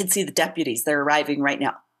 yeah, I can see the deputies. They're arriving right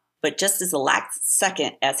now. But just as the last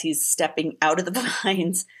second, as he's stepping out of the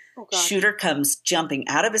vines, shooter comes jumping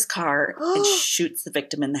out of his car and shoots the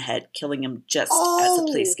victim in the head, killing him just as the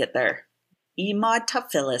police get there. Emad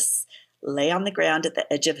Tafilis lay on the ground at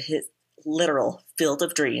the edge of his literal field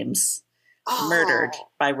of dreams, murdered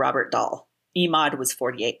by Robert Dahl. Emad was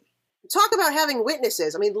 48. Talk about having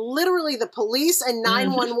witnesses. I mean, literally the police and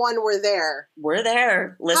 911 were there. We're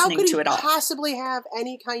there listening to it all. How could he possibly have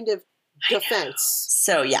any kind of defense?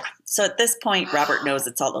 So, yeah. So at this point, Robert knows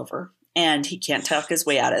it's all over, and he can't talk his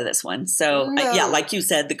way out of this one. So, yeah, like you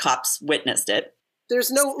said, the cops witnessed it.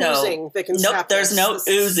 There's no oozing that can stop this. Nope, there's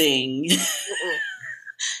no oozing.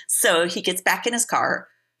 So he gets back in his car,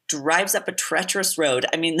 drives up a treacherous road.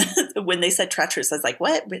 I mean, when they said treacherous, I was like,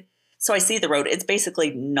 what? So I see the road. It's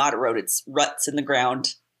basically not a road. It's ruts in the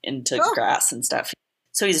ground into grass and stuff.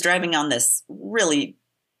 So he's driving on this really,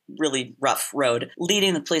 really rough road,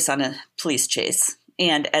 leading the police on a police chase.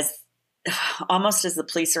 And almost as the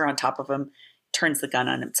police are on top of him, turns the gun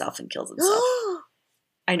on himself and kills himself.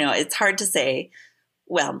 I know, it's hard to say.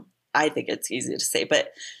 Well, I think it's easy to say,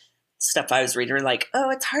 but stuff I was reading were like, oh,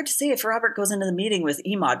 it's hard to say if Robert goes into the meeting with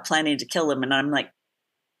Emad planning to kill him. And I'm like,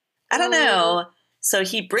 I don't know. So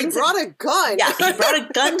he brought a gun. Yeah, he brought a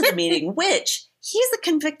gun to the meeting, which he's a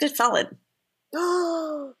convicted felon.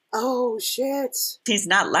 Oh, shit. He's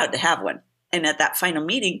not allowed to have one. And at that final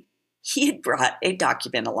meeting, he had brought a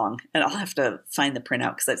document along, and I'll have to find the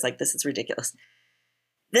printout because I was like, this is ridiculous,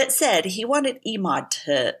 that said he wanted Emad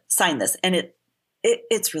to sign this. And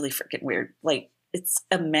it's really freaking weird. Like, it's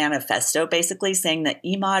a manifesto basically saying that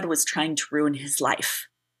Emad was trying to ruin his life.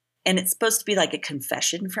 And it's supposed to be like a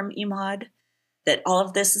confession from Emad that all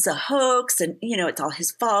of this is a hoax and, you know, it's all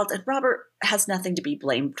his fault. And Robert has nothing to be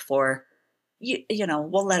blamed for. You know,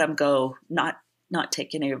 we'll let him go, not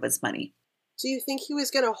take any of his money. Do you think he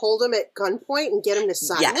was going to hold him at gunpoint and get him to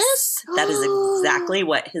sign this? That is exactly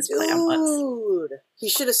what his plan was. Dude, he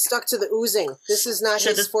should have stuck to the oozing. This is not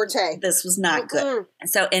his forte. This was not good.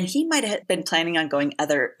 So, and he might have been planning on going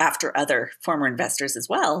after other former investors as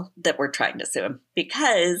well that were trying to sue him,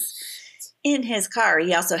 because in his car,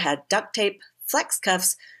 he also had duct tape, flex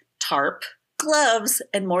cuffs, tarp, gloves,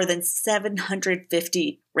 and more than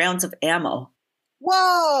 750 rounds of ammo.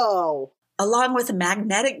 Whoa! Along with a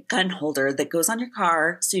magnetic gun holder that goes on your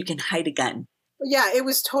car so you can hide a gun. Yeah, it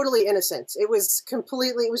was totally innocent. It was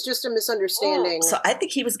just a misunderstanding. So I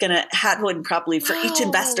think he was going to have one probably for each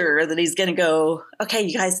investor that he's going to go, okay,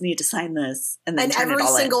 you guys need to sign this. And then turn every it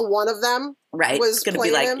all single one of them was going to be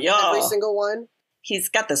like, him, yo. Every single one. He's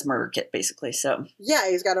got this murder kit basically. So yeah,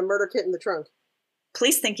 he's got a murder kit in the trunk.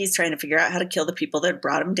 Police think he's trying to figure out how to kill the people that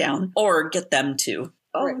brought him down or get them to.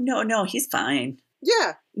 Oh, right. No, he's fine.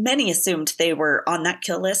 Yeah. Many assumed they were on that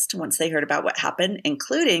kill list once they heard about what happened,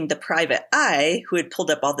 including the private eye who had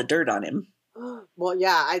pulled up all the dirt on him. Well,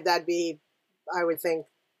 yeah, that'd be I would think,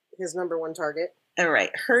 his number one target. All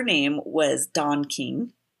right. Her name was Dawn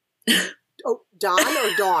King. Oh, Dawn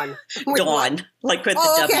or Dawn? Dawn, like with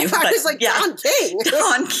the okay. W. I was like, yeah, Dawn King.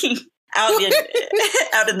 Dawn King.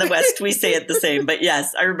 Out in the West, we say it the same. But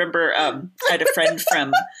yes, I remember I had a friend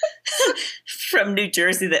from New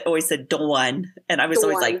Jersey that always said Dawn. And I was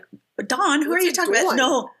always like, Dawn, who are you talking about?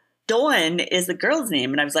 No, Dawn is the girl's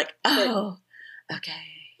name. And I was like, oh, okay.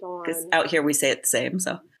 Because out here we say it the same.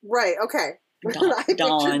 So right, okay. I pictured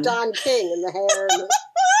Dawn King in the hair.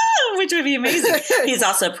 Which would be amazing. He's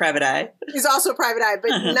also a private eye. He's also a private eye,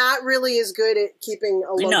 but not really as good at keeping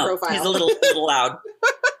a low profile. He's a little loud.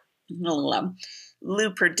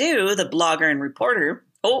 Lou Perdue, the blogger and reporter.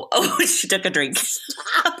 Oh, she took a drink.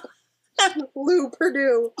 Stop. Lou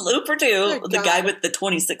Perdue. The guy with the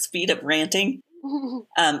 26 feet of ranting.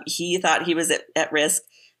 He thought he was at risk.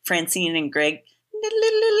 Francine and Greg,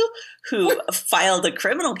 who filed a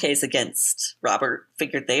criminal case against Robert,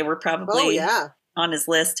 figured they were probably on his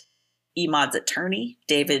list. Emod's attorney,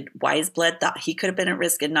 David Weisbled, thought he could have been at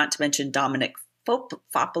risk, and not to mention Dominic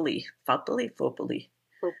Fopoli.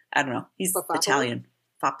 I don't know. He's Fopoli? Italian.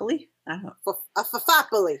 Fopoli? I don't know.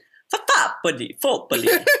 Fopoli.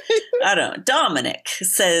 I don't know. Dominic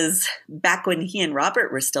says back when he and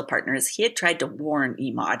Robert were still partners, he had tried to warn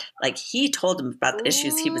Emod. Like, he told him about the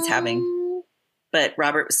issues he was having. But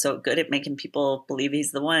Robert was so good at making people believe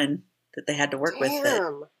he's the one that they had to work with.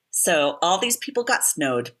 So all these people got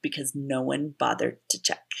snowed because no one bothered to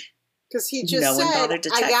check. Because he just said,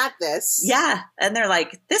 I got this. Yeah. And they're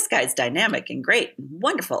like, this guy's dynamic and great and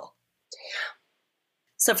wonderful. Damn.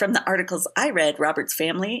 So from the articles I read, Robert's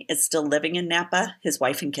family is still living in Napa, his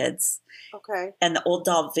wife and kids. Okay. And the Old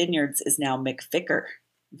Doll Vineyards is now McVicker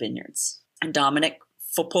Vineyards. And Dominic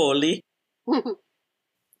Fopoli,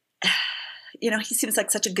 he seems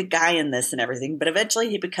like such a good guy in this and everything. But eventually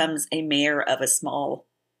he becomes a mayor of a small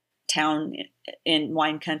town in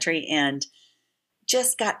wine country and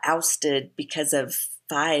just got ousted because of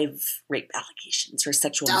 5 rape allegations or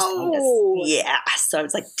sexual misconduct. Yeah. So I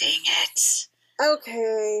was like, dang it.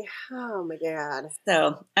 Okay. Oh my God.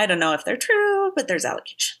 So I don't know if they're true, but there's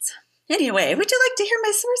allegations. Anyway, would you like to hear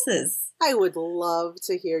my sources? I would love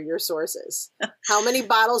to hear your sources. How many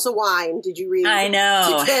bottles of wine did you read? I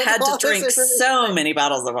know. Had to drink so many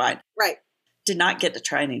bottles of wine. Right. Did not get to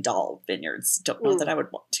try any Doll Vineyards. Don't know that I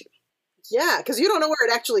would want to. Yeah, because you don't know where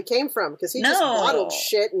it actually came from, because he just bottled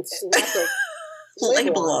shit and slapped a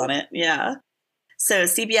label on it. Yeah. So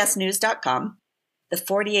CBSNews.com, the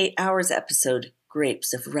 48 Hours episode,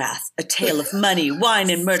 Grapes of Wrath, a tale of money, wine,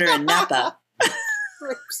 and murder in Napa.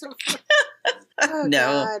 Grapes of Wrath. Oh,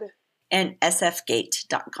 no. God. And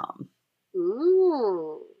sfgate.com.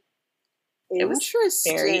 Ooh. It was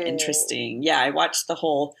very interesting. Yeah, I watched the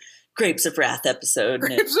whole Grapes of Wrath episode.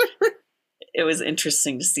 And it was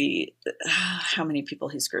interesting to see how many people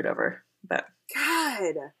he screwed over. But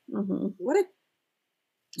God, what a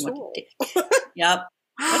tool. Yep. Wow.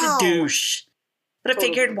 What a douche. But I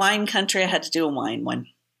figured wine country, I had to do a wine one.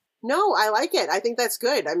 No, I like it. I think that's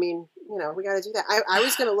good. I mean, we got to do that. I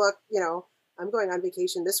was going to look, I'm going on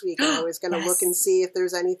vacation this week, and I was going to look and see if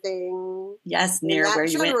there's anything near where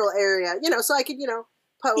you went. general area, so I could,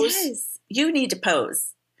 pose. Yes, you need to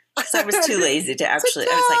pose. Because I was too lazy to actually,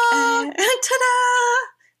 I was like, ta-da!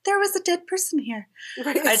 There was a dead person here.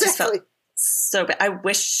 Right, exactly. I just felt so bad. I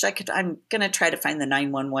wish I could, I'm going to try to find the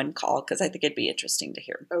 911 call, because I think it'd be interesting to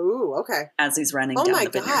hear. Oh, okay. As he's running down the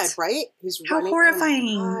vineyards. Oh my God, right? He's How running.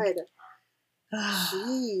 horrifying. Oh my God.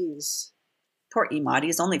 Jeez. Poor Emod.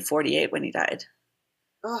 He's only 48 when he died.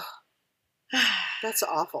 Oh, that's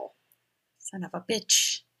awful. Son of a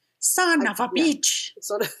bitch. Son of a bitch.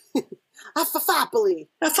 Son of a fafapoli.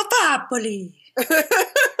 A fafapoli.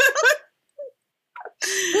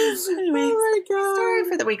 Anyway, oh my God. Story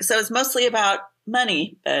for the week. So it's mostly about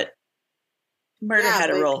money, but murder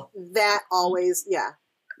had a role. That always,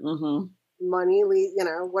 Mm-hmm. Money,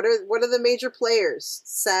 what are the major players?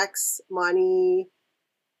 Sex, money,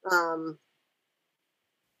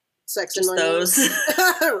 sex just and money. Those.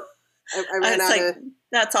 I ran out of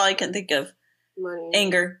that's all I can think of. money.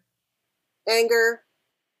 Anger,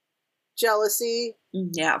 jealousy.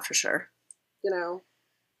 Yeah, for sure.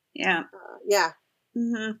 Yeah. Yeah.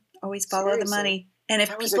 Mm-hmm. Always follow Seriously. the money. And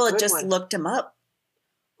if people had just looked him up.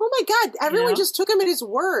 Oh my God. Everyone just took him at his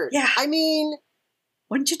word. Yeah. I mean.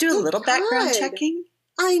 Wouldn't you do a little background checking?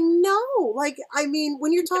 I know.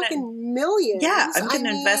 When you're talking millions. Yeah. I'm going to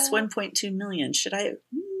invest $1.2 million. Should I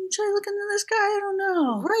look into this guy? I don't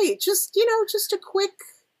know. Right. Just a quick.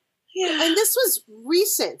 Yeah. And this was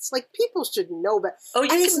recent. People should know, but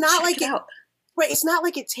it's not like right. It's not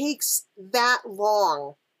like it takes that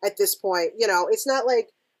long at this point. You know, it's not like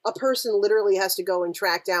a person literally has to go and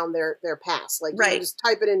track down their past. Like, you just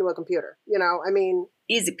type it into a computer, you know? I mean,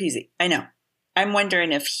 easy peasy. I know. I'm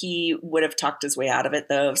wondering if he would have talked his way out of it,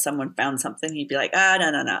 though. If someone found something, he'd be like,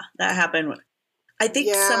 no. That happened. I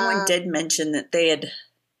think someone did mention that they had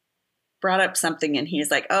brought up something and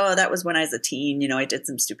he's like, oh, that was when I was a teen. You know, I did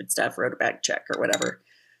some stupid stuff, wrote a bad check or whatever.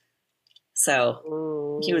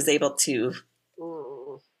 So he was able to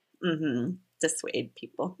dissuade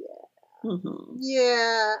people.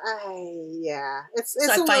 Yeah. It's so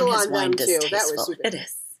a little on them too. That was super. It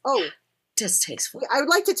is. Oh, distasteful. I would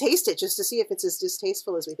like to taste it just to see if it's as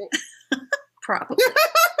distasteful as we think. Probably.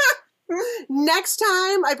 Next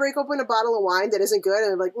time I break open a bottle of wine that isn't good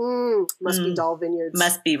and I'm like, must be Dahl Vineyards.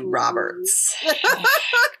 Must be Roberts.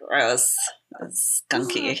 Gross. That's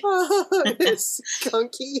skunky. It's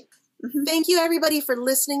skunky. Thank you everybody for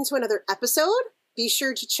listening to another episode. Be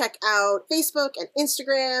sure to check out Facebook and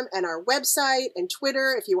Instagram and our website and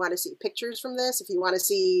Twitter if you want to see pictures from this. If you want to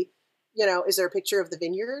see, you know, is there a picture of the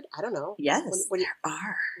vineyard? I don't know. Yes, there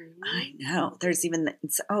are. I know. There's even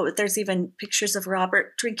pictures of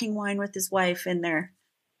Robert drinking wine with his wife in their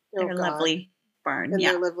lovely barn.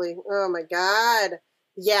 They're lovely. Oh my God.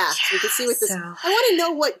 Yeah. So you can see with this. I want to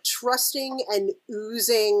know what trusting and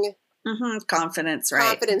oozing confidence, right?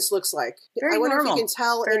 Confidence looks like. Very I wonder normal. if you can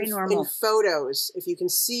tell in photos, if you can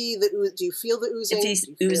see do you feel the oozing? If he's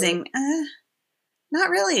oozing, not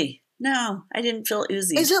really. No, I didn't feel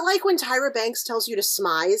oozy. Is it like when Tyra Banks tells you to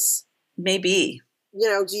smize? Maybe. You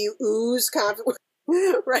know, do you ooze confidence?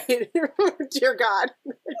 Right. Dear God.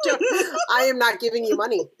 I am not giving you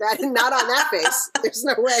money. Not on that face. There's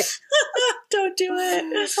no way. Don't do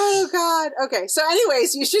it. Oh God. Okay. So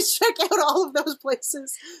anyways, you should check out all of those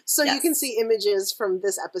places so you can see images from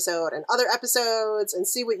this episode and other episodes and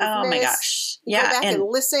see what you've missed. My gosh. Yeah. Go back and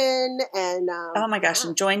listen and oh my gosh.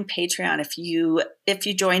 And join Patreon. If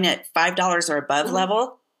you join at $5 or above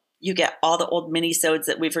level, you get all the old mini-sodes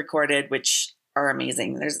that we've recorded, which are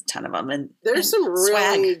amazing. There's a ton of them, and there's some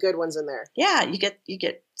really good ones in there. Yeah, you get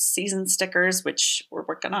season stickers, which we're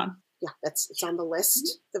working on. Yeah, it's on the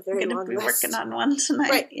list. The very long list. We're working on one tonight.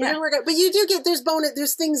 Right, yeah. But you do get there's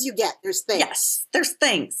things you get. There's things. Yes, there's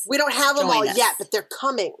things. We don't have them all yet, but they're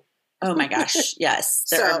coming. Oh my gosh, yes,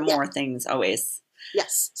 there are more things always.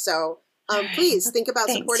 Yes, so please think about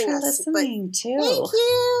supporting us. Thanks for listening too. Thank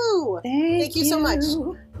you. Thank you so much.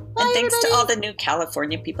 Bye, and thanks to all the new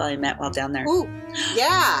California people I met while down there. Ooh,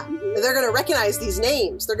 yeah. They're going to recognize these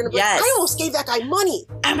names. They're going to be like, I almost gave that guy money.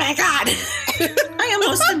 Oh my God. I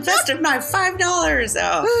almost invested my $5.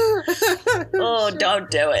 Oh,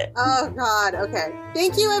 don't do it. Oh God. Okay.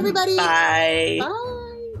 Thank you, everybody. Bye. Bye.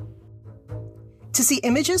 To see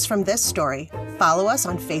images from this story, follow us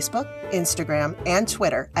on Facebook, Instagram, and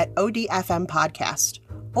Twitter at ODFM Podcast,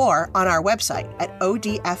 or on our website at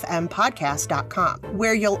odfmpodcast.com,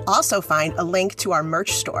 where you'll also find a link to our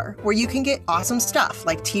merch store, where you can get awesome stuff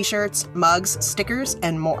like t-shirts, mugs, stickers,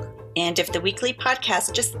 and more. And if the weekly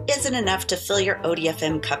podcast just isn't enough to fill your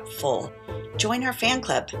ODFM cup full, join our fan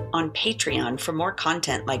club on Patreon for more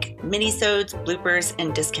content like minisodes, bloopers,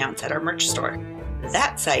 and discounts at our merch store.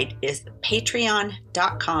 That site is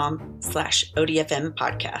patreon.com/ODFM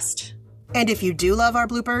podcast. And if you do love our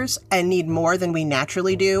bloopers and need more than we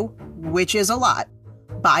naturally do, which is a lot,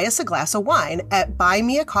 buy us a glass of wine at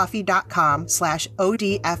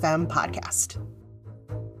buymeacoffee.com/ODFM podcast.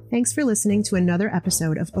 Thanks for listening to another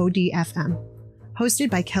episode of ODFM, hosted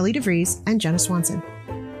by Kelly DeVries and Jenna Swanson.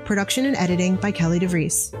 Production and editing by Kelly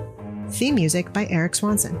DeVries. Theme music by Eric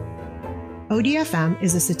Swanson. ODFM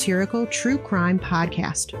is a satirical true crime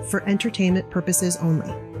podcast for entertainment purposes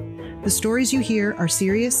only. The stories you hear are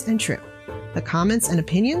serious and true. The comments and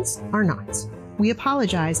opinions are not. We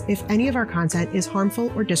apologize if any of our content is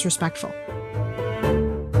harmful or disrespectful.